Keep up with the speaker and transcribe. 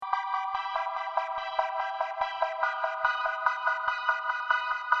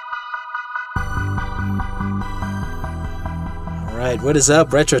right, what is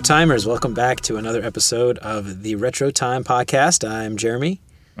up, Retro Timers? Welcome back to another episode of the Retro Time Podcast. I'm Jeremy.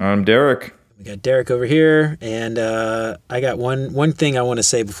 I'm Derek. We got Derek over here, and I got one thing I want to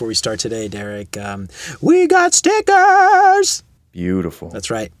say before we start today, Derek. We got stickers! Beautiful. That's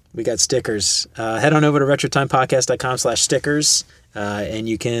right. We got stickers. Head on over to retrotimepodcast.com/stickers, and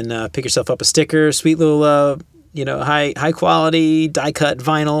you can pick yourself up a sticker, sweet little, high quality die cut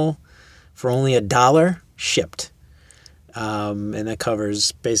vinyl for only $1 shipped. And that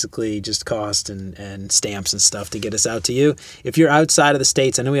covers basically just cost and stamps and stuff to get us out to you. If you're outside of the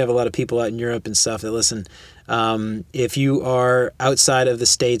States, I know we have a lot of people out in Europe and stuff that listen. If you are outside of the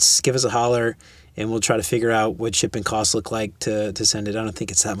States, give us a holler and we'll try to figure out what shipping costs look like to send it. I don't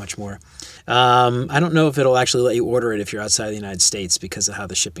think it's that much more. I don't know if it'll actually let you order it if you're outside of the United States because of how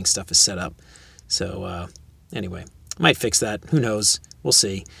the shipping stuff is set up. So anyway, might fix that. Who knows? We'll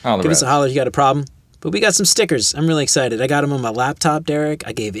see. Give us a holler if you got a problem. But we got some stickers. I'm really excited. I got them on my laptop, Derek.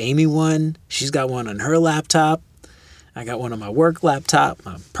 I gave Amy one. She's got one on her laptop. I got one on my work laptop,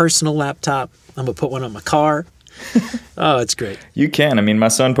 my personal laptop. I'm going to put one on my car. Oh, it's great. You can. I mean, my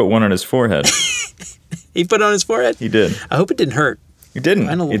son put one on his forehead. He put it on his forehead? He did. I hope it didn't hurt. It didn't.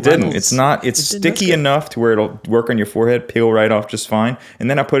 It didn't. It's sticky enough to where it'll work on your forehead, peel right off just fine. And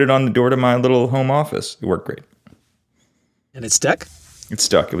then I put it on the door to my little home office. It worked great. And it stuck? It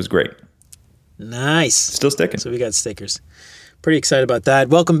stuck. It was great. Nice. Still sticking. So we got stickers. Pretty excited about that.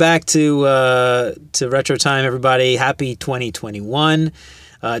 Welcome back to Retro Time, everybody. Happy 2021.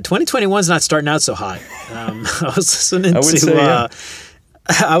 2021's not starting out so hot. I was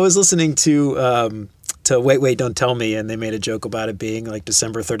listening to Wait, Don't Tell Me, and they made a joke about it being like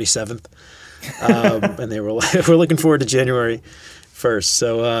December 37th. And they were we're looking forward to January 1st.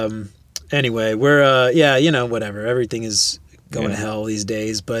 So anyway, we're whatever. Everything is going to hell these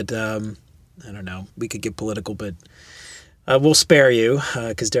days, but I don't know. We could get political, but we'll spare you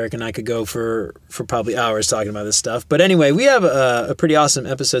because Derek and I could go for probably hours talking about this stuff. But anyway, we have a pretty awesome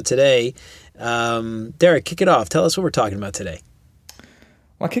episode today. Derek, kick it off. Tell us what we're talking about today.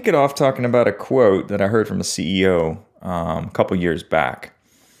 Well, I'll kick it off talking about a quote that I heard from a CEO a couple years back.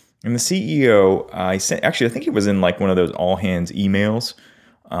 And the CEO, I think it was in like one of those all hands emails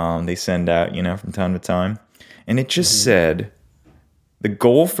they send out, from time to time. And it just said, the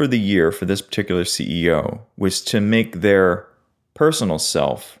goal for the year for this particular CEO was to make their personal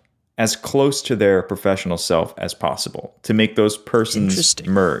self as close to their professional self as possible, to make those persons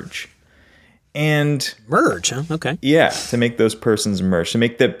merge. And merge, huh? Okay. Yeah, to make those persons merge, to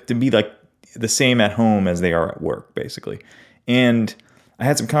be like the same at home as they are at work, basically. And I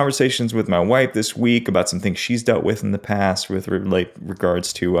had some conversations with my wife this week about some things she's dealt with in the past with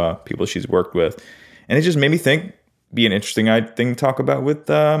regards to people she's worked with. And it just made me think, be an interesting thing to talk about with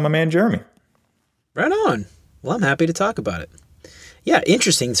my man Jeremy. Right on. Well, I'm happy to talk about it. Yeah,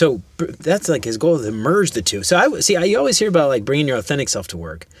 interesting. So that's like his goal, to merge the two. So you always hear about like bringing your authentic self to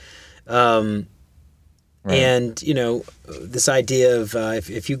work. Right. And this idea of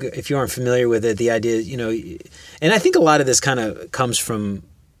if you aren't familiar with it, the idea, and I think a lot of this kind of comes from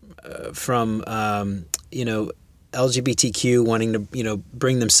LGBTQ wanting to,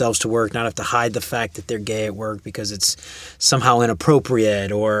 bring themselves to work, not have to hide the fact that they're gay at work because it's somehow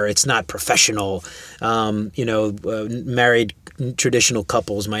inappropriate or it's not professional. Married traditional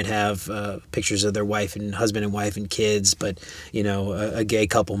couples might have pictures of their husband and wife and kids, but, a gay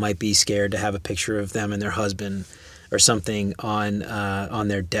couple might be scared to have a picture of them and their husband or something on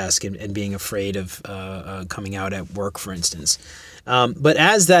their desk and being afraid of coming out at work, for instance. But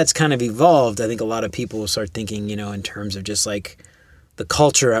as that's kind of evolved, I think a lot of people will start thinking, in terms of just like the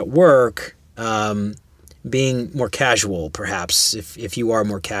culture at work being more casual, perhaps, if you are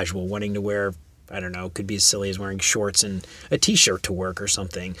more casual, wanting to wear, I don't know, could be as silly as wearing shorts and a T-shirt to work or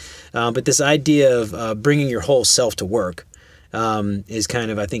something. But this idea of bringing your whole self to work is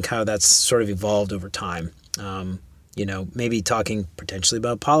kind of, I think, how that's sort of evolved over time. Maybe talking potentially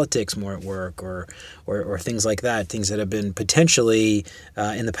about politics more at work or things like that, things that have been potentially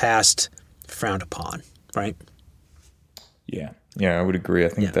in the past frowned upon, right? Yeah, I would agree. I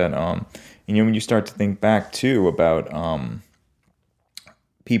think that, when you start to think back too about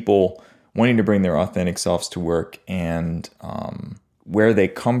people wanting to bring their authentic selves to work and where they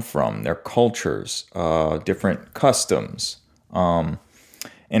come from, their cultures, different customs, and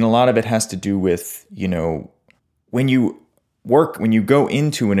a lot of it has to do with, when you go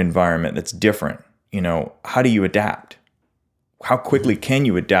into an environment that's different, how do you adapt? How quickly can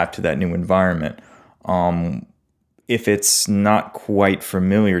you adapt to that new environment if it's not quite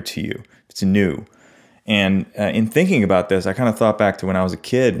familiar to you, if it's new? And in thinking about this, I kind of thought back to when I was a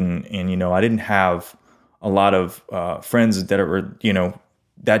kid and I didn't have a lot of friends that were,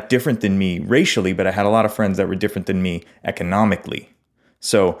 that different than me racially, but I had a lot of friends that were different than me economically.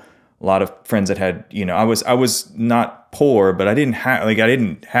 So a lot of friends that had, I was not poor, but I didn't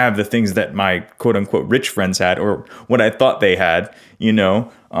have the things that my quote unquote rich friends had, or what I thought they had,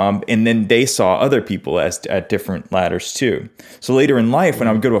 and then they saw other people at different ladders too. So later in life, when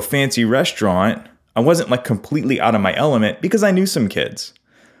I would go to a fancy restaurant, I wasn't like completely out of my element because I knew some kids.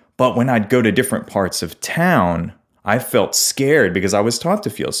 But when I'd go to different parts of town, I felt scared because I was taught to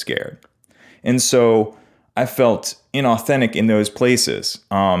feel scared. And so I felt inauthentic in those places.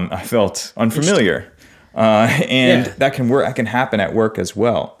 I felt unfamiliar. That can happen at work as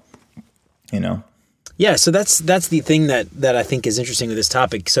well, Yeah, so that's the thing that I think is interesting with this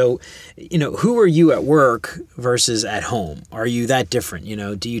topic. So, who are you at work versus at home? Are you that different?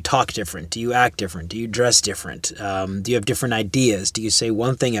 Do you talk different? Do you act different? Do you dress different? Do you have different ideas? Do you say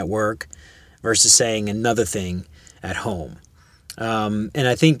one thing at work versus saying another thing at home? And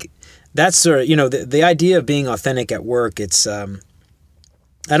I think that's sort of, the idea of being authentic at work, it's, I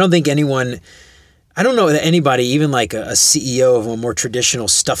don't know that anybody, even like a CEO of a more traditional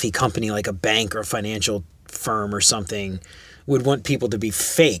stuffy company like a bank or a financial firm or something, would want people to be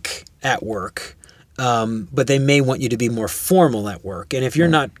fake at work. But they may want you to be more formal at work. And if you're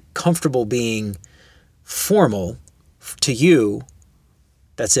not comfortable being formal to you,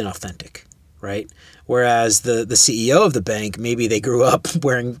 that's inauthentic, right? Whereas the CEO of the bank, maybe they grew up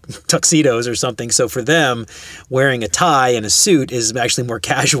wearing tuxedos or something. So for them, wearing a tie and a suit is actually more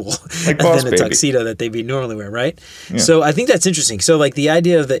casual than a tuxedo that they'd be normally wearing, right? Yeah. So I think that's interesting. So like the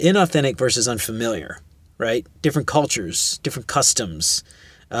idea of the inauthentic versus unfamiliar, right? Different cultures, different customs,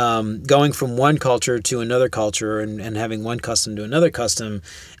 going from one culture to another culture and having one custom to another custom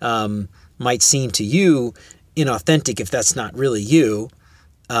might seem to you inauthentic if that's not really you.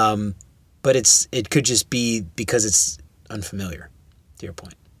 But it could just be because it's unfamiliar, to your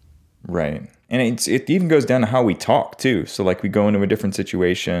point. Right. And it even goes down to how we talk too. So like we go into a different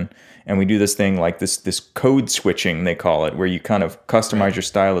situation and we do this thing like this code switching, they call it, where you kind of customize your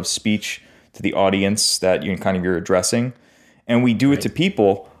style of speech to the audience that you're addressing. And we do it to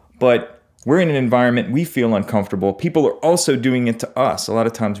people, but we're in an environment we feel uncomfortable. People are also doing it to us. A lot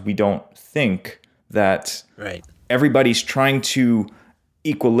of times we don't think that everybody's trying to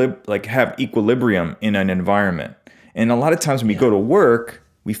have equilibrium in an environment. And a lot of times when we go to work,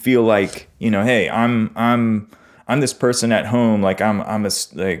 we feel like, hey, I'm this person at home, like I'm a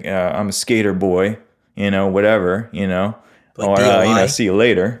skater boy, whatever, or see you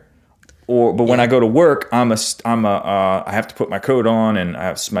later. But when I go to work, I have to put my coat on and I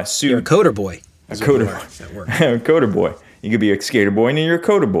have my suit. You're a coder boy. A coder boy. You could be a skater boy and then you're a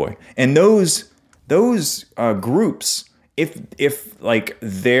coder boy. And those groups, if like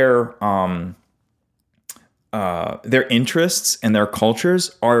their interests and their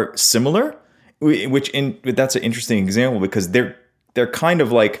cultures are similar, that's an interesting example because they're kind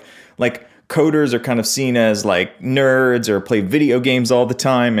of like coders are kind of seen as like nerds or play video games all the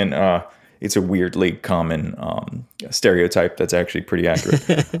time, and it's a weirdly common stereotype that's actually pretty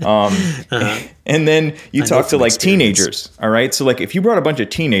accurate. And then you talk to like teenagers, all right? So like if you brought a bunch of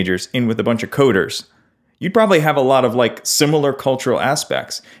teenagers in with a bunch of coders, you'd probably have a lot of like similar cultural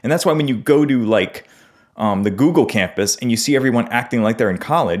aspects. And that's why when you go to like the Google campus and you see everyone acting like they're in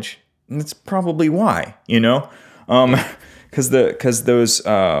college, that's probably why, because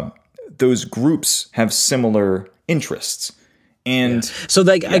those groups have similar interests. And so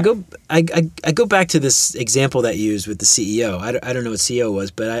like I go back to this example that you used with the CEO. I don't know what CEO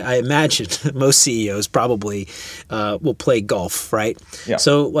was, but I imagine most CEOs probably will play golf, right? Yeah.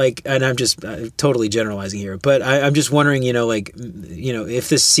 So like, and I'm just totally generalizing here, but I'm just wondering, if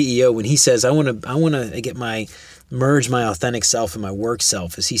this CEO, when he says I want to merge my authentic self and my work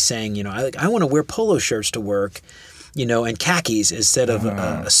self, is he saying, I want to wear polo shirts to work, and khakis instead of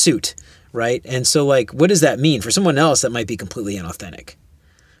a suit. Right. And so like, what does that mean? For someone else, that might be completely inauthentic.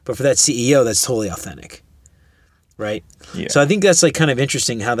 But for that CEO, that's totally authentic. Right. Yeah. So I think that's like kind of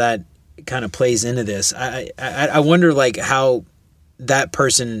interesting how that kind of plays into this. I wonder like how that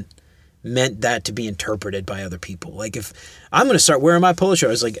person meant that to be interpreted by other people. Like if I'm going to start wearing my polo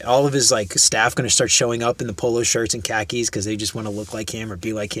shirts, like all of his like staff going to start showing up in the polo shirts and khakis because they just want to look like him or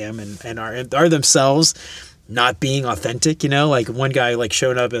be like him and are themselves not being authentic, like one guy like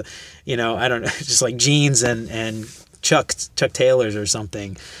showing up, I don't know, just like jeans and Chuck Taylors or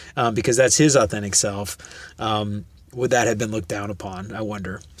something, because that's his authentic self. Would that have been looked down upon? I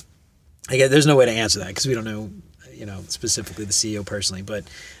wonder. Again, there's no way to answer that because we don't know, specifically the CEO personally, but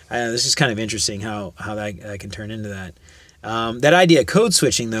this is kind of interesting how that can turn into that. That idea of code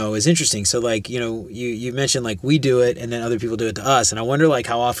switching though is interesting. So like, you mentioned like we do it and then other people do it to us. And I wonder like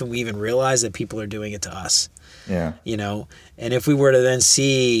how often we even realize that people are doing it to us. Yeah. And if we were to then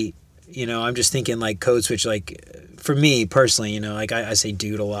see, I'm just thinking like code switch, like for me personally, like I say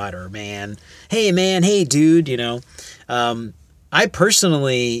dude a lot or man, hey dude, I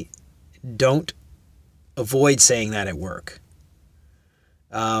personally don't avoid saying that at work.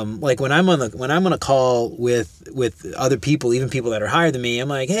 Like when I'm on a call with other people, even people that are higher than me, I'm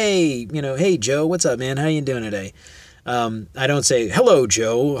like, hey Joe, what's up, man? How you doing today? I don't say, hello,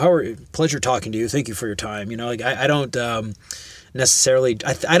 Joe. Pleasure talking to you. Thank you for your time. Like I don't necessarily.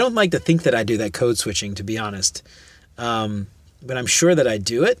 I don't like to think that I do that code switching, to be honest. But I'm sure that I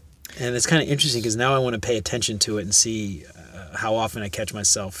do it, and it's kind of interesting because now I want to pay attention to it and see how often I catch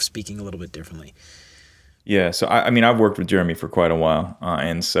myself speaking a little bit differently. Yeah. So I mean, I've worked with Jeremy for quite a while,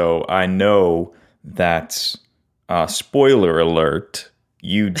 and so I know that. Spoiler alert: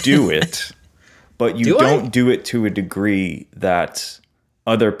 you do it. But you don't do it to a degree that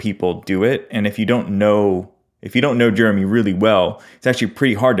other people do it. And if you don't know Jeremy really well, it's actually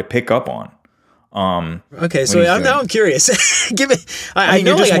pretty hard to pick up on. Okay, so now I'm curious. Give me. I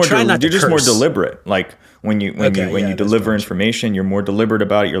know. Like, I try not to You're just more deliberate. Like when you deliver information, you're more deliberate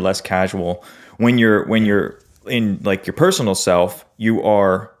about it. You're less casual. When you're in like your personal self, you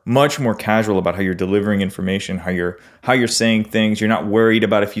are much more casual about how you're delivering information, how you're saying things. You're not worried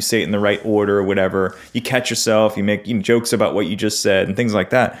about if you say it in the right order or whatever. You catch yourself. You make jokes about what you just said and things like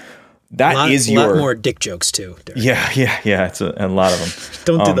that. A lot more dick jokes too. Derek. Yeah. It's a lot of them.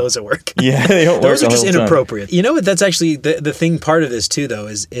 Don't do those at work. Yeah, they don't work. Those are just inappropriate. You know what? That's actually the thing. Part of this too, though,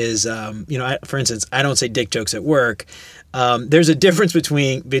 is for instance, I don't say dick jokes at work. There's a difference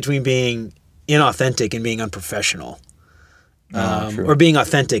between being inauthentic and being unprofessional. Or being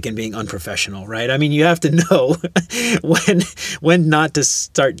authentic and being unprofessional, right? I mean, you have to know when not to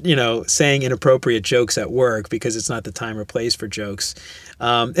start, saying inappropriate jokes at work because it's not the time or place for jokes.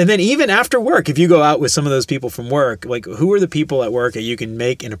 And then even after work, if you go out with some of those people from work, like who are the people at work that you can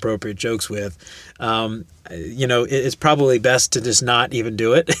make inappropriate jokes with? It's probably best to just not even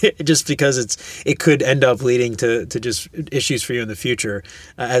do it, just because it could end up leading to just issues for you in the future.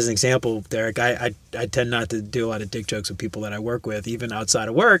 As an example, Derek, I tend not to do a lot of dick jokes with people that I work with, even outside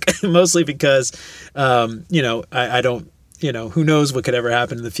of work, mostly because, I don't, who knows what could ever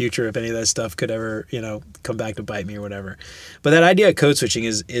happen in the future if any of that stuff could ever, come back to bite me or whatever. But that idea of code switching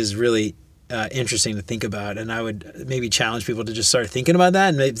is really interesting to think about, and I would maybe challenge people to just start thinking about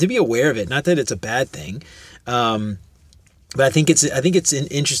that and to be aware of it. Not that it's a bad thing, but I think it's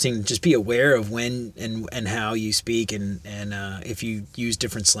interesting to just be aware of when and how you speak and if you use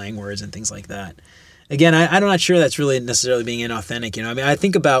different slang words and things like that. Again, I'm not sure that's really necessarily being inauthentic. I mean, I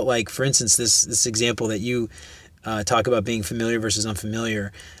think about, like, for instance, this example that you talk about being familiar versus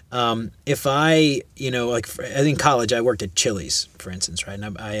unfamiliar. If I, in college, I worked at Chili's, for instance, right?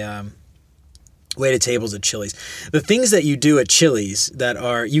 And I waited tables at Chili's. The things that you do at Chili's that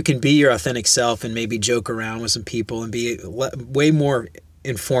are, you can be your authentic self and maybe joke around with some people and be way more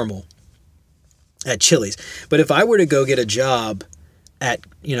informal at Chili's. But if I were to go get a job at,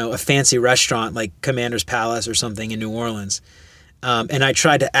 a fancy restaurant like Commander's Palace or something in New Orleans, and I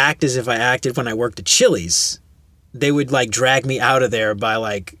tried to act as if I acted when I worked at Chili's, they would like drag me out of there by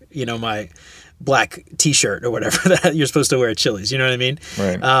like, my black t-shirt or whatever that you're supposed to wear at Chili's. You know what I mean?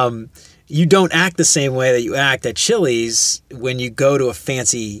 Right. You don't act the same way that you act at Chili's when you go to a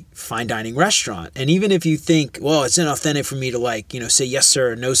fancy fine dining restaurant. And even if you think, well, it's inauthentic for me to say yes,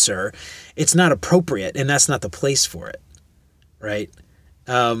 sir, or no, sir, it's not appropriate. And that's not the place for it. Right.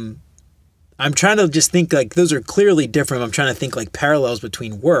 I'm trying to just think like those are clearly different. I'm trying to think like parallels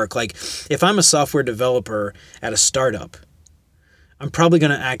between work. Like if I'm a software developer at a startup, I'm probably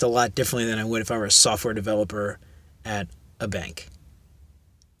going to act a lot differently than I would if I were a software developer at a bank.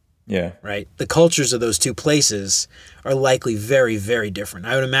 Yeah. Right. The cultures of those two places are likely very, very different.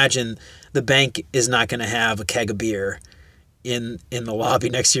 I would imagine the bank is not going to have a keg of beer in the lobby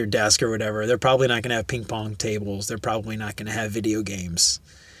next to your desk or whatever. They're probably not going to have ping pong tables. They're probably not going to have video games,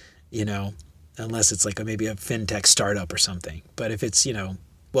 unless it's like maybe a fintech startup or something. But if it's,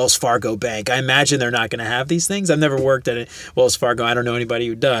 Wells Fargo Bank, I imagine they're not going to have these things. I've never worked at Wells Fargo. I don't know anybody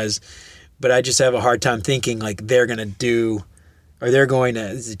who does, but I just have a hard time thinking like they're going to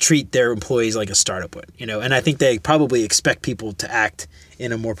treat their employees like a startup would, and I think they probably expect people to act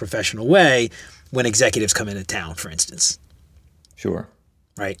in a more professional way when executives come into town, for instance. Sure.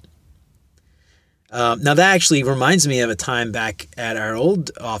 Right. Now that actually reminds me of a time back at our old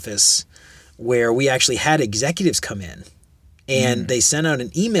office where we actually had executives come in And they sent out an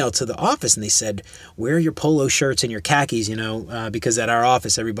email to the office and they said, wear your polo shirts and your khakis, because at our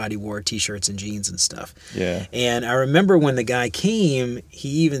office, everybody wore t-shirts and jeans and stuff. Yeah. And I remember when the guy came, he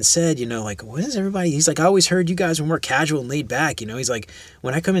even said, like, what is everybody? He's like, I always heard you guys were more casual and laid back. He's like,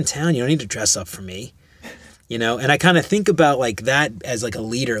 when I come in town, you don't need to dress up for me. And I kind of think about like that as like a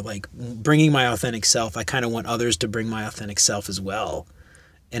leader, like bringing my authentic self. I kind of want others to bring my authentic self as well.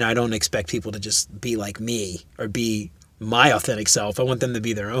 And I don't expect people to just be like me or be my authentic self. I want them to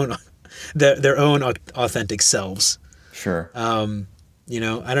be their own authentic selves. Sure. I don't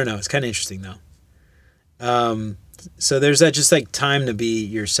know. It's kind of interesting though. So there's that just like time to be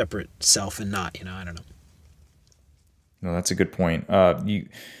your separate self and not, I don't know. No, that's a good point.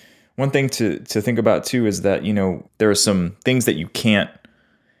 One thing to think about too is that, there are some things that you can't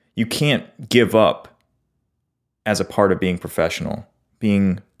give up as a part of being professional,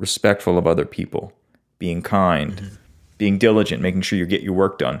 being respectful of other people, being kind, mm-hmm. being diligent, making sure you get your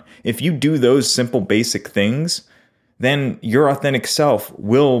work done. If you do those simple, basic things, then your authentic self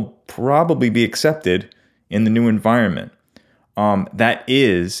will probably be accepted in the new environment. That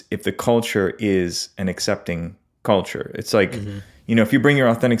is, if the culture is an accepting culture. It's like, mm-hmm. If you bring your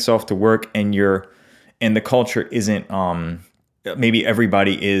authentic self to work and the culture isn't, maybe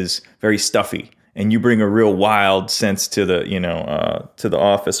everybody is very stuffy, and you bring a real wild sense to the, to the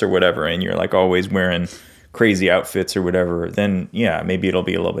office or whatever, and you're like always wearing crazy outfits or whatever, then yeah, maybe it'll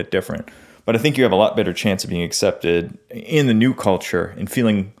be a little bit different. But I think you have a lot better chance of being accepted in the new culture and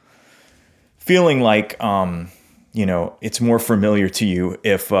feeling like, it's more familiar to you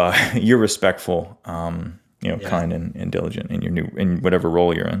if you're respectful, kind and diligent in whatever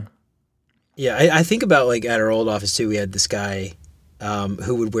role you're in. Yeah, I think about like at our old office too, we had this guy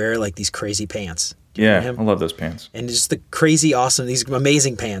who would wear like these crazy pants. Yeah, I love those pants. And just the crazy, awesome, these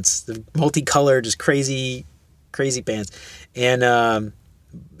amazing pants, the multicolored, just crazy pants. And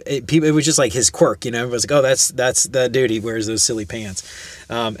it was just like his quirk, It was like, oh, that's that dude. He wears those silly pants.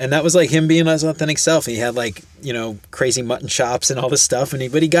 And that was like him being his authentic self. He had like, crazy mutton chops and all this stuff.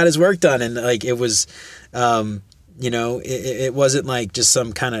 But he got his work done. And like, it was, it wasn't like just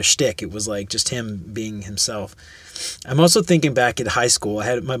some kind of shtick. It was like just him being himself. I'm also thinking back at high school. I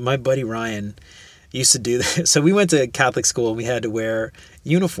had my buddy Ryan used to do that. So we went to Catholic school and we had to wear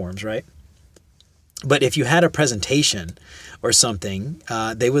uniforms, right? But if you had a presentation or something,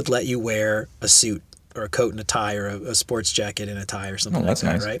 they would let you wear a suit or a coat and a tie or a sports jacket and a tie or something like that,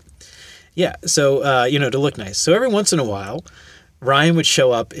 nice. Right? Yeah. So, to look nice. So every once in a while, Ryan would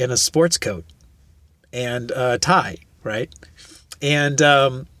show up in a sports coat and a tie, right? And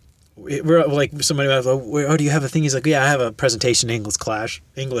we're like, somebody was like, oh, do you have a thing? He's like, yeah, I have a presentation in English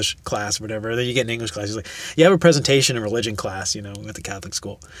class, or whatever. And then you get an English class. He's like, you have a presentation in religion class, at the Catholic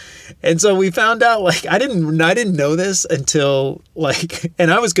school. And so we found out, like, I didn't know this until like,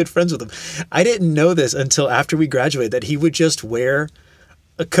 and I was good friends with him. I didn't know this until after we graduated, that he would just wear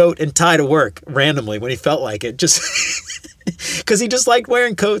a coat and tie to work randomly when he felt like it, just because he just liked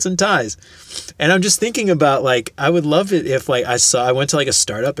wearing coats and ties. And I'm just thinking about, like, I would love it if, like, I went to, like, a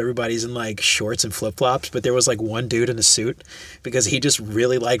startup, everybody's in, like, shorts and flip-flops, but there was, like, one dude in a suit because he just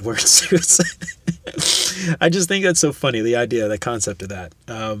really liked wearing suits. I just think that's so funny, the idea, the concept of that,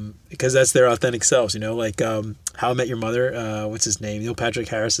 because that's their authentic selves, like, How I Met Your Mother, what's his name? Neil Patrick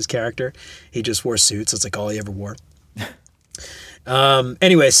Harris's character, he just wore suits. It's, like, all he ever wore.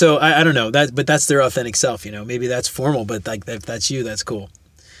 Anyway, so I don't know but that's their authentic self, maybe that's formal, but like if that's you, that's cool.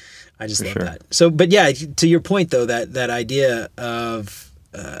 I just love that. So, but yeah, to your point though, that idea of,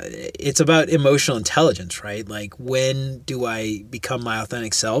 it's about emotional intelligence, right? Like, when do I become my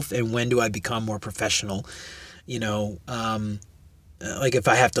authentic self and when do I become more professional? Like if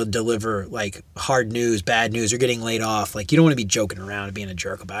I have to deliver like hard news, bad news, or getting laid off, like you don't want to be joking around and being a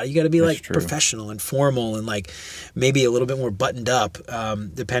jerk about it. You got to be like professional and formal and like maybe a little bit more buttoned up,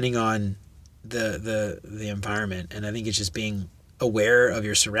 depending on the environment. And I think it's just being aware of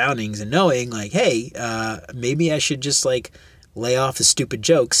your surroundings and knowing like, hey, maybe I should just like lay off the stupid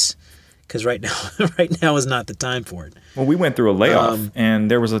jokes because right now is not the time for it. Well, we went through a layoff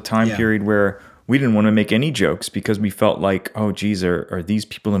and there was a time period where we didn't want to make any jokes because we felt like, oh, geez, are these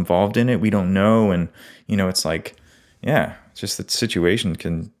people involved in it? We don't know. And, it's like, yeah, it's just the situation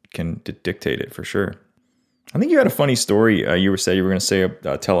can dictate it for sure. I think you had a funny story you were going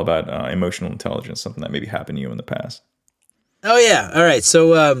to tell about emotional intelligence, something that maybe happened to you in the past. Oh, yeah. All right.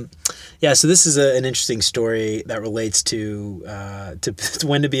 So, so this is an interesting story that relates to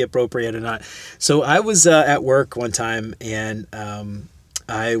when to be appropriate or not. So I was at work one time and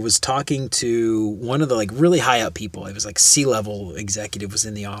I was talking to one of the like really high up people. It was like C-level executive was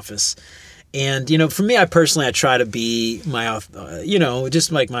in the office. And, you know, for me, I try to be my, you know,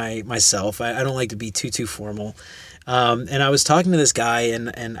 just like myself. I don't like to be too formal. And I was talking to this guy,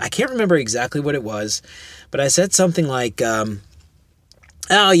 and I can't remember exactly what it was, but I said something like,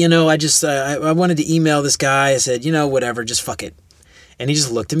 oh, you know, I wanted to email this guy. I said, you know, whatever, just fuck it. And he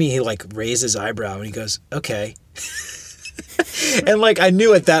just looked at me. He like raised his eyebrow and he goes, okay. And like, I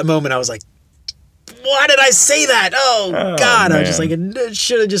knew at that moment, I was like, why did I say that? Oh God. Man. I was just like,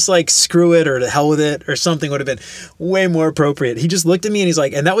 should have just like screw it or the hell with it or something would have been way more appropriate. He just looked at me and he's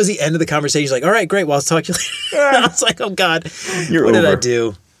like, and that was the end of the conversation. He's like, all right, great. Well, I'll talk to you later. I was like, oh God, what did I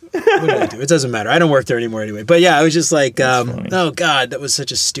do? What did I do? It doesn't matter. I don't work there anymore anyway. But yeah, I was just like, oh God, that was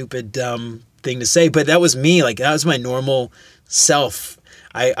such a stupid, thing to say. But that was me. Like, that was my normal self.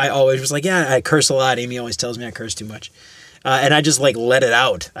 I always was like, yeah, I curse a lot. Amy always tells me I curse too much. And I just like let it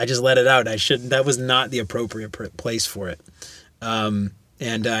out. I shouldn't, that was not the appropriate place for it. And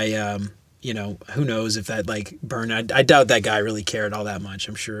I, you know, who knows if that like burned, I doubt that guy really cared all that much.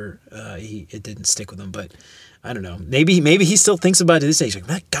 I'm sure, it didn't stick with him, but I don't know. Maybe he still thinks about it to this age. Like,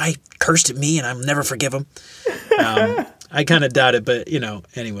 that guy cursed at me and I'll never forgive him. I kind of doubt it, but you know,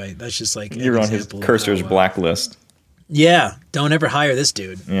 anyway, that's just like, you're on his cursor's blacklist. Yeah. Don't ever hire this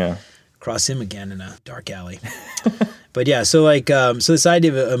dude. Yeah. Cross him again in a dark alley. But yeah, so like, so this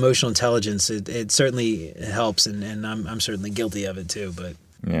idea of emotional intelligence, it certainly helps, and I'm certainly guilty of it too. But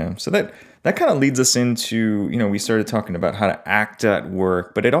yeah, so that kind of leads us into, you know, we started talking about how to act at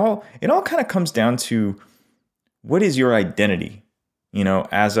work, but it all kind of comes down to what is your identity, you know,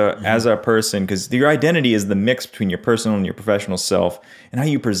 as a person, because your identity is the mix between your personal and your professional self, and how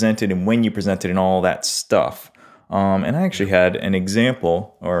you present it and when you present it and all that stuff. And I actually had an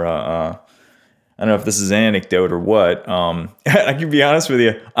example, or I don't know if this is an anecdote or what. I can be honest with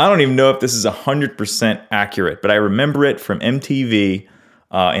you. I don't even know if this is 100% accurate, but I remember it from MTV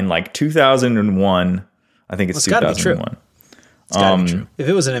in like 2001. I think it's 2001. Gotta be true. It's gotta be true. If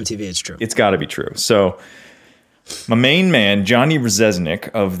it was an MTV, it's true. It's got to be true. So my main man, Johnny Rzeznik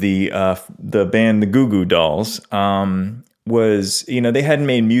of the band the Goo Goo Dolls, was, you know, they hadn't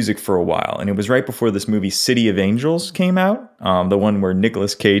made music for a while, and it was right before this movie City of Angels came out, the one where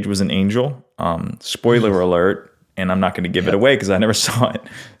Nicolas Cage was an angel. Spoiler alert, and I'm not going to give it away because I never saw it,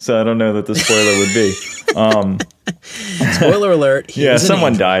 so I don't know that the spoiler would be. Spoiler alert. Yeah,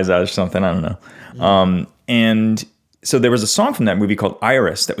 someone dies out of something. I don't know. And so there was a song from that movie called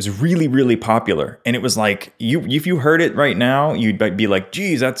Iris that was really, really popular, and it was like, if you heard it right now, you'd be like,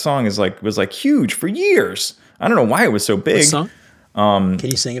 geez, that song was like huge for years. I don't know why it was so big. What song?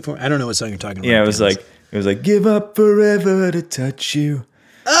 Can you sing it for me? I don't know what song you're talking about. Yeah, it was like give up forever to touch you.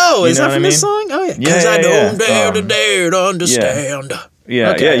 Oh, is that from this song? Oh yeah. Because I don't dare to understand.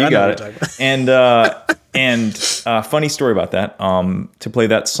 Yeah, okay, you got it. And funny story about that. To play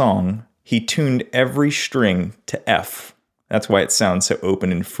that song, he tuned every string to F. That's why it sounds so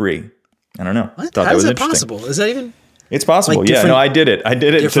open and free. I don't know. What? How is that possible? Is that even? It's possible. Like, yeah, no, I did it.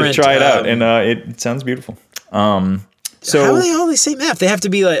 To try it out, and it sounds beautiful. So how are they all the same F? They have to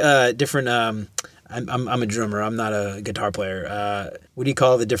be like different. I'm a drummer. I'm not a guitar player. What do you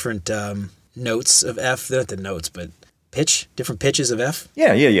call the different notes of F? They're not the notes, but pitch. Different pitches of F.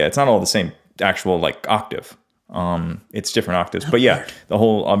 Yeah. It's not all the same actual like octave. It's different octaves. But yeah, the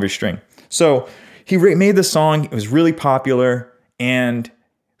whole of your string. So he made the song. It was really popular, and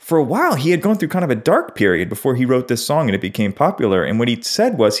for a while, he had gone through kind of a dark period before he wrote this song and it became popular. And what he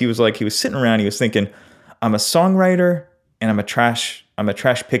said was, he was sitting around, he was thinking, I'm a songwriter and I'm a trash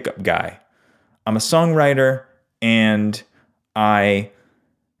pickup guy. I'm a songwriter and I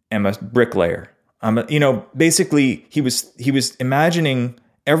am a bricklayer. Basically he was imagining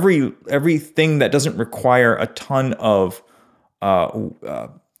everything that doesn't require a ton of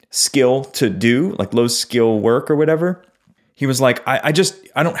skill to do, like low skill work or whatever. He was like, I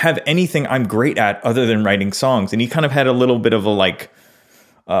don't have anything I'm great at other than writing songs. And he kind of had a little bit of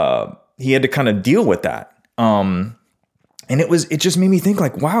a he had to kind of deal with that. And it just made me think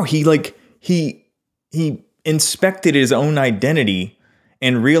like, wow, he inspected his own identity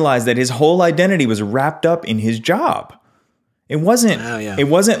and realized that his whole identity was wrapped up in his job. It wasn't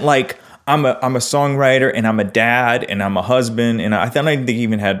like I'm a songwriter and I'm a dad and I'm a husband and I didn't think he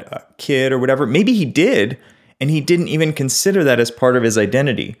even had a kid or whatever. Maybe he did. And he didn't even consider that as part of his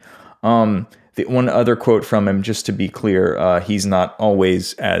identity. The one other quote from him, just to be clear, he's not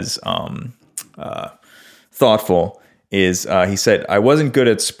always as thoughtful, is he said, I wasn't good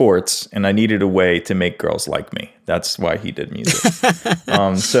at sports and I needed a way to make girls like me. That's why he did music.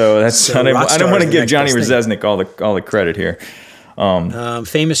 So that's I don't want to give Johnny Rzeznik all the credit here.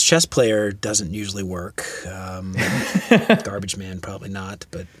 Famous chess player doesn't usually work. Garbage Man, probably not,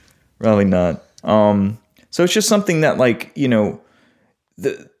 but... Probably not. So it's just something that, like, you know,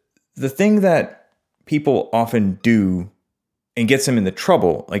 the thing that people often do and gets them into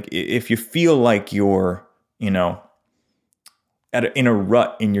trouble, like if you feel like you're, you know, in a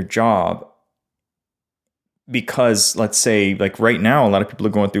rut in your job, because let's say, like right now, a lot of people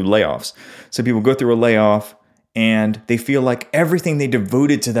are going through layoffs. So people go through a layoff and they feel like everything they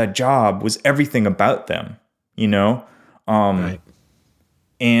devoted to that job was everything about them, you know? Right.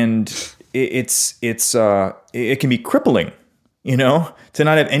 And it can be crippling, you know, to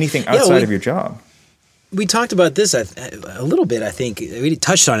not have anything outside of your job. We talked about this a little bit, I think. We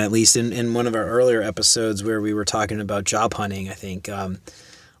touched on it at least in one of our earlier episodes where we were talking about job hunting, I think.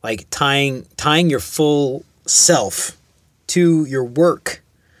 Like tying your full self to your work.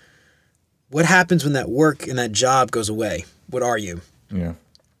 What happens when that work and that job goes away? What are you? Yeah.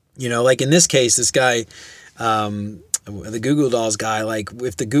 You know, like in this case, this guy, the Goo Goo Dolls guy, like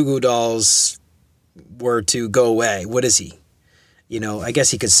if the Goo Goo Dolls were to go away, what is he? You know, I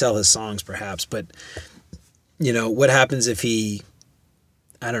guess he could sell his songs perhaps, but you know, what happens if he,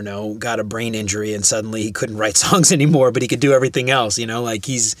 I don't know, got a brain injury and suddenly he couldn't write songs anymore, but he could do everything else, you know, like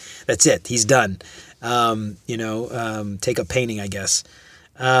that's it. He's done. Take up painting, I guess.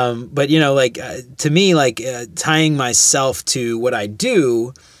 But you know, like, to me, like, tying myself to what I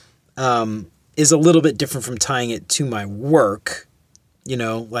do, is a little bit different from tying it to my work. You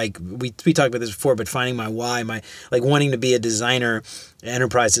know, like we talked about this before, but finding my why, like wanting to be a designer,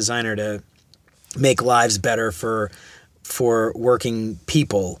 enterprise designer to make lives better for working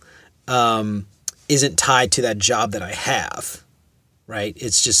people, isn't tied to that job that I have, right?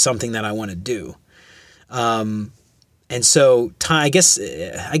 It's just something that I want to do. And so I guess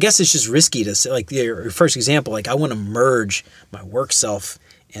it's just risky to say, like your first example, like I want to merge my work self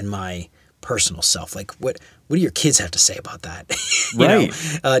and my personal self. Like what do your kids have to say about that? Right.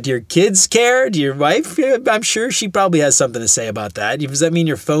 Do your kids care? Do your wife? I'm sure she probably has something to say about that. Does that mean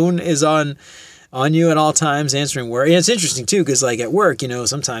your phone is on you at all times answering work? And it's interesting too, because like at work, you know,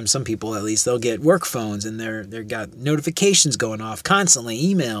 sometimes some people at least they'll get work phones and they've got notifications going off constantly,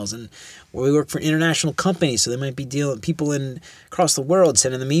 emails, and we work for international companies, so they might be dealing people across the world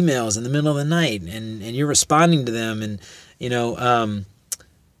sending them emails in the middle of the night, and you're responding to them, and you know,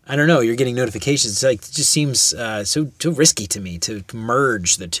 I don't know, you're getting notifications. It's like it just seems so risky to me to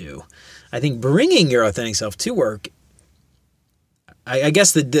merge the two. I think bringing your authentic self to work, I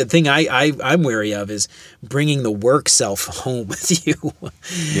guess the thing I'm wary of is bringing the work self home with you.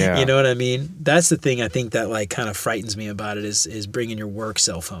 Yeah. You know what I mean? That's the thing I think that like kind of frightens me about it is bringing your work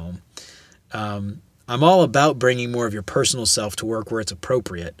self home. I'm all about bringing more of your personal self to work where it's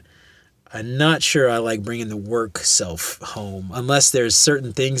appropriate. I'm not sure I like bringing the work self home unless there's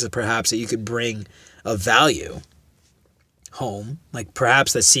certain things that perhaps that you could bring of value home. Like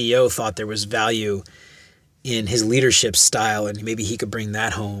perhaps the CEO thought there was value in his leadership style and maybe he could bring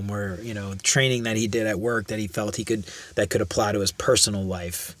that home, or, you know, training that he did at work that he felt that could apply to his personal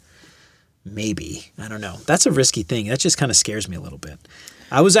life. Maybe. I don't know. That's a risky thing. That just kind of scares me a little bit.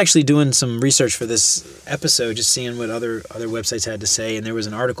 I was actually doing some research for this episode, just seeing what other websites had to say, and there was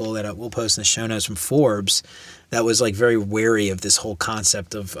an article that we'll post in the show notes from Forbes that was like very wary of this whole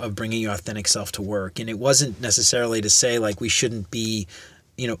concept of bringing your authentic self to work. And it wasn't necessarily to say like we shouldn't be,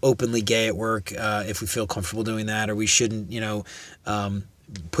 you know, openly gay at work if we feel comfortable doing that, or we shouldn't, you know,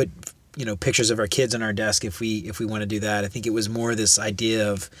 put, you know, pictures of our kids on our desk if we want to do that. I think it was more this idea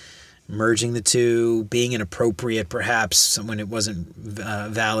of merging the two, being inappropriate perhaps when it wasn't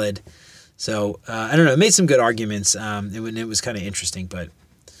valid. So I don't know. It made some good arguments. It was kind of interesting, but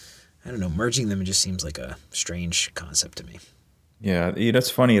I don't know. Merging them, it just seems like a strange concept to me. Yeah, that's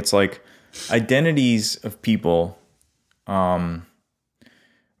funny. It's like identities of people.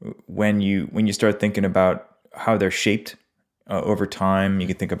 When you start thinking about how they're shaped over time, you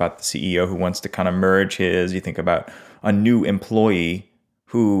can think about the CEO who wants to kind of merge his. You think about a new employee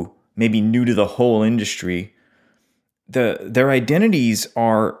who may be new to the whole industry. Their identities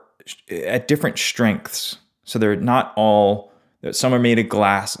are at different strengths, so they're not all. Some are made of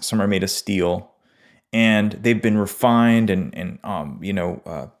glass, some are made of steel, and they've been refined and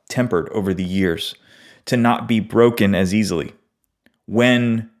tempered over the years to not be broken as easily.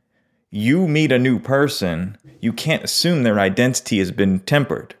 When you meet a new person, you can't assume their identity has been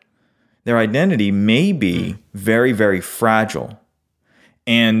tempered. Their identity may be very, very fragile.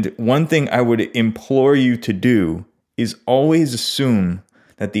 And one thing I would implore you to do is always assume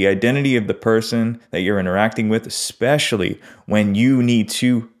that the identity of the person that you're interacting with, especially when you need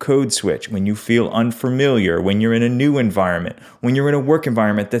to code switch, when you feel unfamiliar, when you're in a new environment, when you're in a work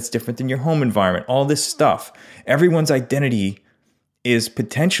environment that's different than your home environment, all this stuff, everyone's identity is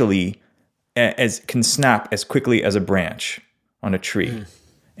potentially as can snap as quickly as a branch on a tree.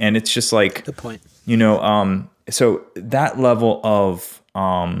 And it's just like, Good point. So that level of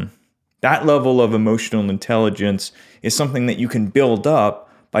emotional intelligence is something that you can build up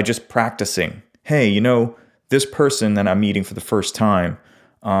by just practicing. Hey, this person that I'm meeting for the first time,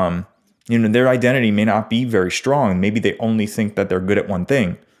 their identity may not be very strong. Maybe they only think that they're good at one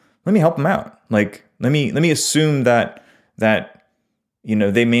thing. Let me help them out. Like, let me assume that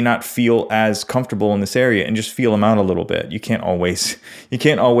they may not feel as comfortable in this area, and just feel them out a little bit. You can't always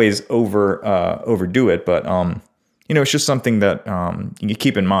overdo it, but it's just something that you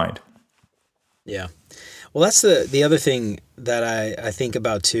keep in mind. Yeah. Well, that's the other thing that I think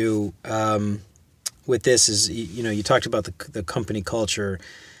about too, with this is, you talked about the company culture.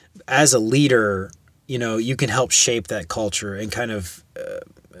 As a leader, you can help shape that culture and kind of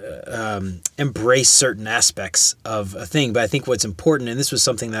embrace certain aspects of a thing. But I think what's important, and this was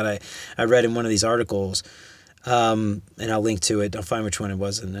something that I read in one of these articles, and I'll link to it. I'll find which one it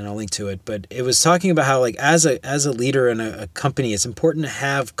was, and I'll link to it. But it was talking about how, like, as a leader in a company, it's important to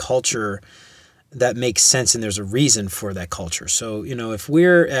have culture that makes sense, and there's a reason for that culture. So, if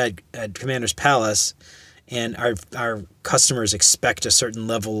we're at Commander's Palace and our customers expect a certain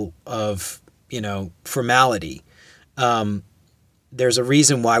level of, formality, there's a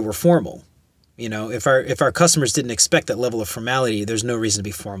reason why we're formal. If our customers didn't expect that level of formality, there's no reason to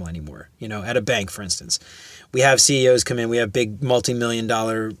be formal anymore. At a bank, for instance, we have CEOs come in, we have big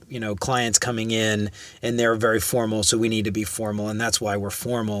multi-million-dollar, clients coming in, and they're very formal. So we need to be formal. And that's why we're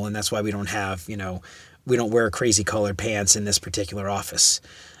formal. And that's why we don't have, we don't wear crazy colored pants in this particular office.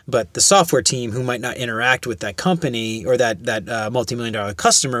 But the software team, who might not interact with that company or that multi-million-dollar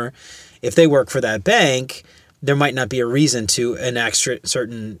customer, if they work for that bank, there might not be a reason to enact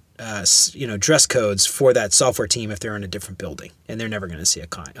certain dress codes for that software team if they're in a different building and they're never going to see a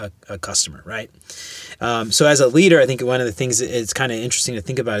customer, right? So as a leader, I think one of the things that it's kind of interesting to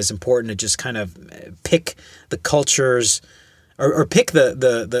think about is important to just kind of pick the cultures or pick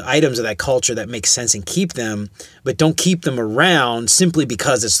the items of that culture that make sense and keep them, but don't keep them around simply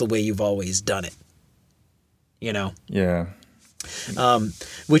because it's the way you've always done it. Yeah.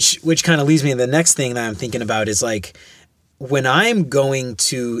 Which kind of leads me to the next thing that I'm thinking about is, like, when I'm going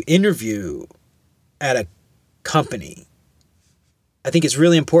to interview at a company, I think it's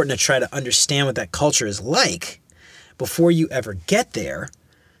really important to try to understand what that culture is like before you ever get there,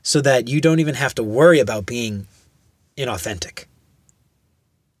 so that you don't even have to worry about being inauthentic.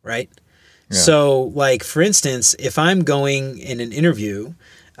 Right? Yeah. So, like, for instance, if I'm going in an interview,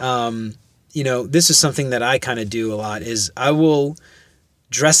 this is something that I kind of do a lot, is I will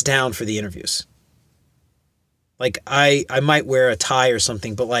dress down for the interviews. Like, I might wear a tie or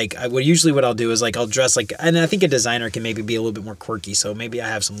something, but like what I'll do is, like, I'll dress like, and I think a designer can maybe be a little bit more quirky, so maybe I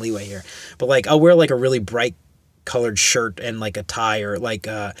have some leeway here, but like I'll wear like a really bright colored shirt and like a tie, or like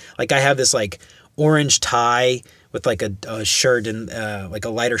I have this like orange tie with like a shirt and like a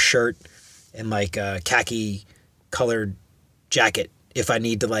lighter shirt and like a khaki colored jacket if I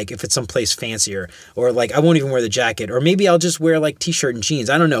need to, like, if it's someplace fancier, or like I won't even wear the jacket, or maybe I'll just wear like t-shirt and jeans.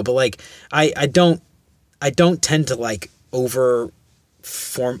 I don't know, but like I don't tend to like or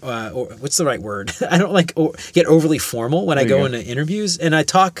what's the right word? I don't like get overly formal when I go into interviews, and I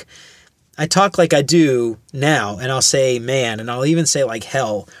talk like I do now, and I'll say man, and I'll even say like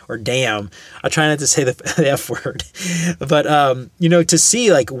hell or damn. I'll try not to say the F word, but to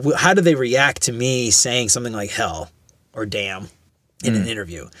see like how do they react to me saying something like hell or damn in an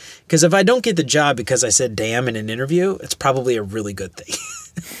interview. Because if I don't get the job because I said damn in an interview, it's probably a really good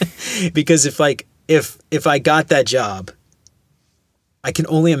thing. Because if I got that job, I can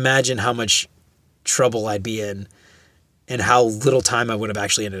only imagine how much trouble I'd be in and how little time I would have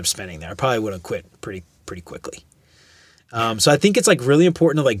actually ended up spending there. I probably would have quit pretty quickly. So I think it's like really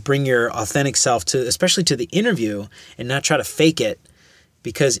important to like bring your authentic self especially to the interview, and not try to fake it.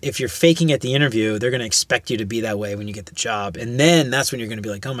 Because if you're faking at the interview, they're going to expect you to be that way when you get the job. And then that's when you're going to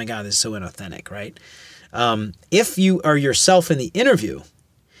be like, oh my God, this is so inauthentic, right? If you are yourself in the interview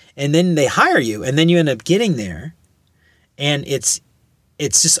and then they hire you and then you end up getting there and it's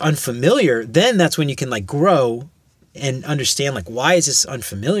just unfamiliar, then that's when you can like grow and understand like, why is this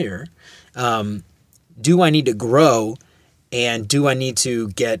unfamiliar? Do I need to grow, and do I need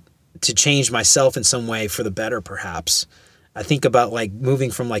to change myself in some way for the better, perhaps? I think about like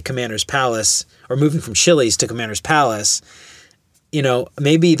moving from like Commander's Palace, or moving from Chili's to Commander's Palace.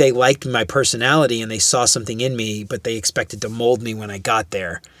 Maybe they liked my personality and they saw something in me, but they expected to mold me when I got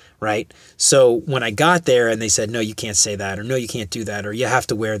there, right? So when I got there and they said, no, you can't say that, or no, you can't do that, or you have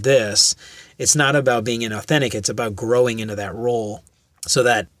to wear this, it's not about being inauthentic. It's about growing into that role. so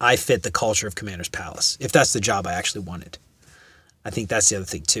that I fit the culture of Commander's Palace, if that's the job I actually wanted. I think that's the other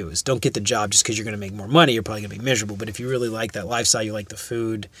thing too, is don't get the job just because you're going to make more money. You're probably going to be miserable. But if you really like that lifestyle, you like the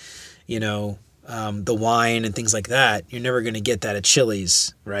food, the wine and things like that, you're never going to get that at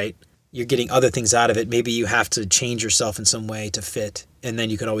Chili's, right? You're getting other things out of it. Maybe you have to change yourself in some way to fit. And then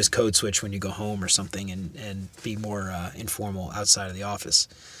you can always code switch when you go home or something and be more informal outside of the office.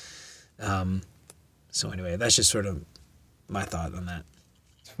 So anyway, that's just sort of my thought on that.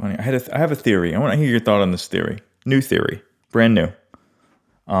 It's funny. I have a theory. I want to hear your thought on this theory. New theory. Brand new.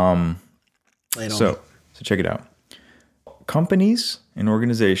 So check it out. Companies and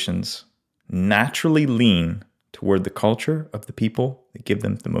organizations naturally lean toward the culture of the people that give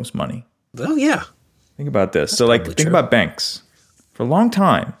them the most money. Oh, yeah. Think about this. So, think about banks. For a long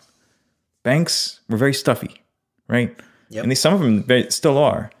time, banks were very stuffy, right? Yep. And some of them still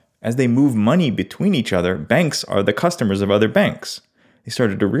are. As they move money between each other, banks are the customers of other banks. They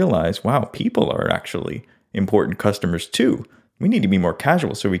started to realize, wow, people are actually important customers too. We need to be more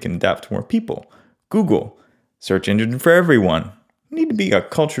casual so we can adapt to more people. Google, search engine for everyone. We need to be a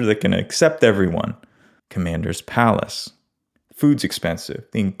culture that can accept everyone. Commander's Palace. Food's expensive.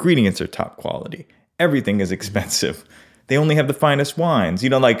 The ingredients are top quality. Everything is expensive. They only have the finest wines. You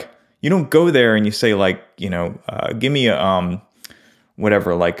don't go there and you say give me a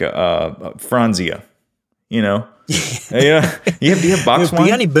Franzia. Do you have box wine?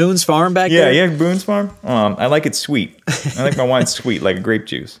 Any Boone's Farm back there? Yeah, Boone's Farm. I like it sweet. I like my wine sweet, like grape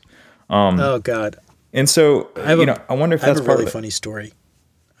juice. Oh God. And so I wonder if that's part of it. I have a really funny story.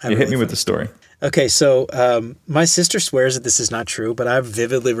 Hit me with the story. Okay, so my sister swears that this is not true, but I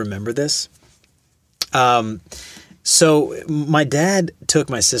vividly remember this. So my dad took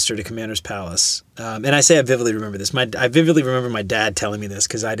my sister to Commander's Palace, and I say I vividly remember this. I vividly remember my dad telling me this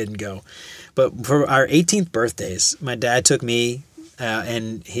because I didn't go. But for our 18th birthdays, my dad took me,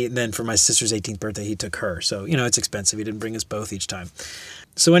 and then for my sister's 18th birthday, he took her. So it's expensive. He didn't bring us both each time.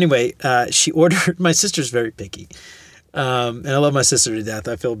 So anyway, she ordered. My sister's very picky, and I love my sister to death.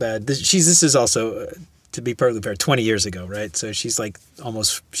 I feel bad. This is also, to be perfectly fair, 20 years ago, right? So she's like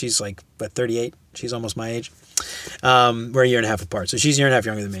 38. She's almost my age. We're a year and a half apart. So she's a year and a half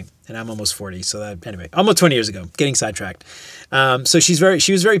younger than me, and I'm almost 40. So that, anyway, almost 20 years ago, getting sidetracked. So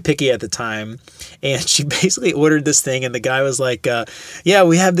she was very picky at the time, and she basically ordered this thing, and the guy was like, yeah,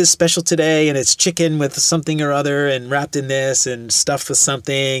 we have this special today, and it's chicken with something or other, and wrapped in this, and stuffed with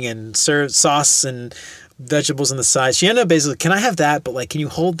something, and served sauce and vegetables on the side. She ended up basically, can I have that? But can you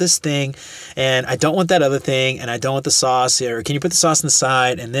hold this thing? And I don't want that other thing. And I don't want the sauce here. Can you put the sauce on the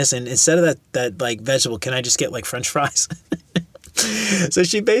side and this? And instead of that vegetable, can I just get French fries? So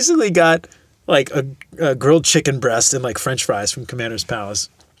she basically got a grilled chicken breast and French fries from Commander's Palace.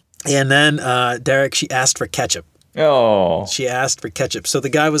 And then Derek, she asked for ketchup. Oh. She asked for ketchup. So the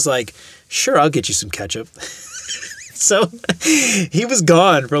guy was like, sure, I'll get you some ketchup. So he was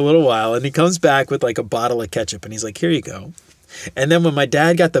gone for a little while, and he comes back with a bottle of ketchup, and he's like, here you go. And then when my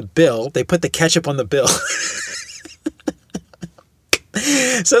dad got the bill, they put the ketchup on the bill.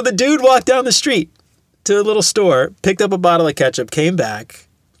 So the dude walked down the street to a little store, picked up a bottle of ketchup, came back,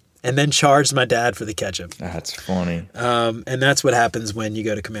 and then charged my dad for the ketchup. That's funny. And that's what happens when you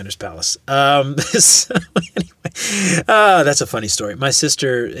go to Commander's Palace. So anyway, that's a funny story. My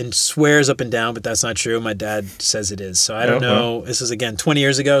sister swears up and down, but that's not true. My dad says it is. So I don't know. This is, again, 20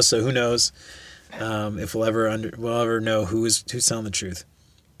 years ago, so who knows if we'll ever know who's telling the truth.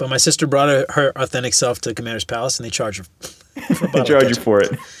 But my sister brought her authentic self to Commander's Palace, and they charge her for a bottle They charge you for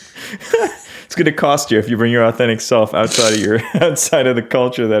it. It's going to cost you if you bring your authentic self outside of the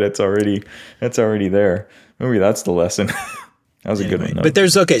culture that's already there. Maybe that's the lesson. That was a good one. Though. But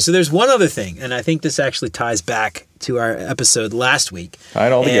there's one other thing, and I think this actually ties back to our episode last week. Tie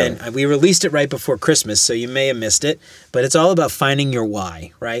it all together. And we released it right before Christmas, so you may have missed it. But it's all about finding your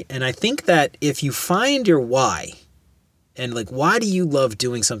why, right? And I think that if you find your why, and why do you love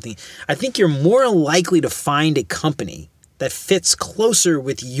doing something, I think you're more likely to find a company that fits closer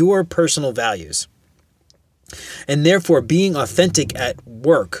with your personal values. And therefore, being authentic at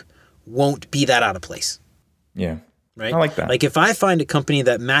work won't be that out of place. Yeah. Right? I like that. If I find a company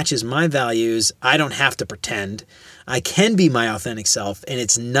that matches my values, I don't have to pretend. I can be my authentic self, and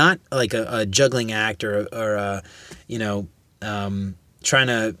it's not a juggling act or trying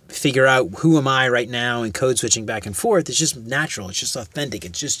to figure out who am I right now and code switching back and forth. It's just natural. It's just authentic.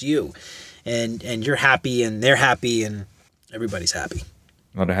 It's just you. And you're happy, and they're happy, and everybody's happy.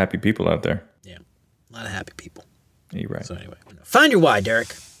 A lot of happy people out there. Yeah, a lot of happy people. You're right. So anyway, find your why,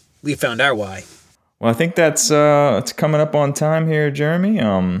 Derek. We found our why. Well, I think that's it's coming up on time here, Jeremy.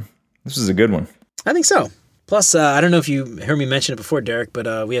 This is a good one. I think so. Plus, I don't know if you heard me mention it before, Derek,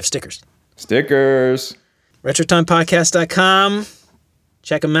 but we have stickers. Stickers. RetroTimePodcast.com.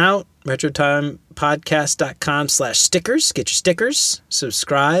 Check them out. RetroTimePodcast.com/stickers. Get your stickers.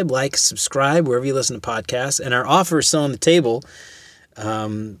 Subscribe, subscribe wherever you listen to podcasts. And our offer is still on the table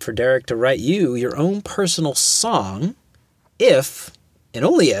for Derek to write you your own personal song if, and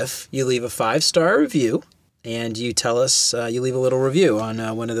only if, you leave a 5-star review and you tell us, you leave a little review on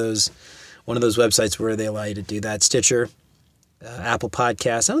one of those websites where they allow you to do that. Stitcher, Apple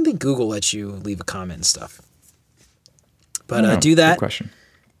Podcasts. I don't think Google lets you leave a comment and stuff. But do that. Good question.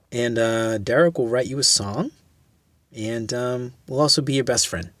 And Derek will write you a song, and we'll also be your best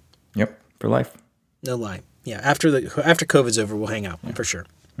friend. Yep, for life. No lie. Yeah, after COVID's over, we'll hang out for sure.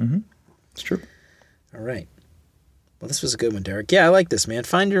 Mm-hmm. It's true. All right. Well, this was a good one, Derek. Yeah, I like this, man.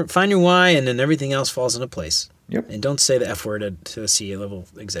 Find your why, and then everything else falls into place. Yep. And don't say the F word to a CEO level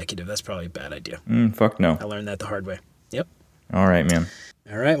executive. That's probably a bad idea. Fuck no. I learned that the hard way. Yep. All right, man.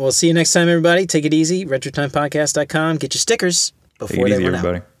 All right. Well, see you next time, everybody. Take it easy. RetroTimePodcast.com. Get your stickers before Take it they easy, run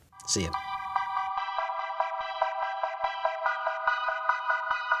everybody. out. See you.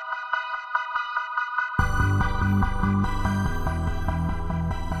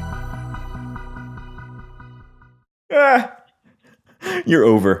 You're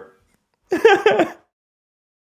over.